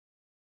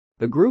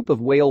A group of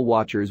whale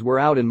watchers were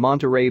out in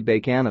Monterey Bay,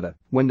 Canada,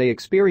 when they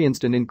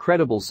experienced an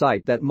incredible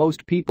sight that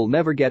most people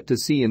never get to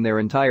see in their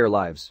entire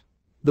lives.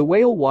 The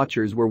whale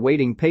watchers were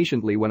waiting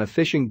patiently when a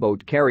fishing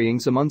boat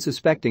carrying some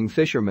unsuspecting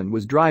fishermen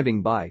was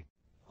driving by.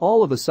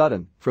 All of a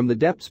sudden, from the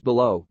depths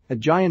below, a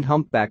giant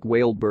humpback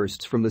whale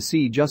bursts from the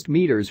sea just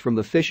meters from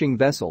the fishing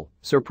vessel,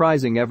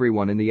 surprising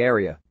everyone in the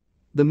area.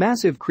 The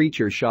massive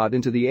creature shot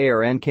into the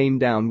air and came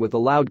down with a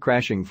loud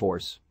crashing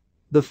force.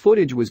 The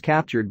footage was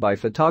captured by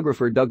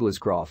photographer Douglas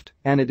Croft,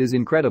 and it is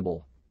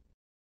incredible.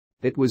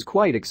 It was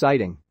quite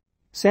exciting.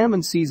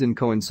 Salmon season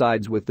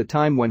coincides with the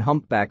time when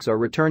humpbacks are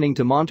returning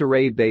to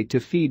Monterey Bay to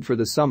feed for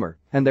the summer,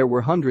 and there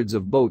were hundreds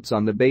of boats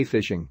on the bay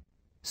fishing,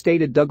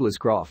 stated Douglas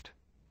Croft.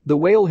 The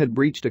whale had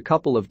breached a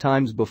couple of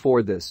times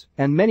before this,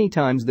 and many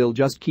times they'll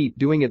just keep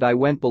doing it. I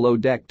went below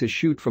deck to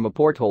shoot from a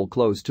porthole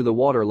close to the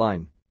water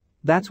line.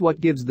 That's what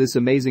gives this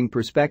amazing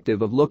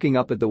perspective of looking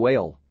up at the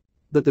whale.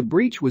 That the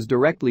breach was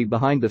directly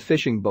behind the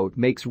fishing boat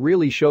makes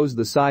really shows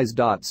the size.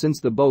 Since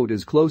the boat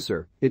is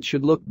closer, it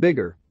should look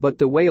bigger, but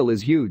the whale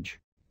is huge.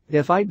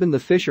 If I'd been the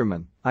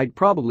fisherman, I'd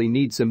probably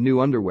need some new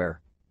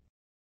underwear.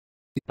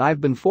 I've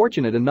been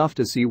fortunate enough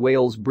to see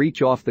whales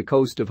breach off the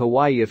coast of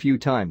Hawaii a few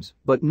times,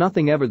 but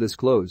nothing ever this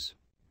close.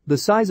 The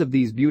size of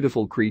these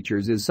beautiful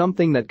creatures is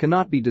something that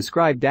cannot be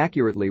described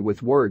accurately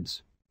with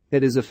words.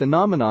 It is a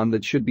phenomenon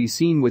that should be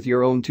seen with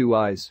your own two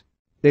eyes.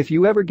 If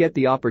you ever get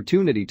the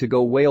opportunity to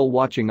go whale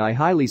watching, I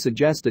highly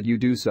suggest that you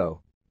do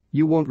so.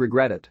 You won't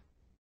regret it.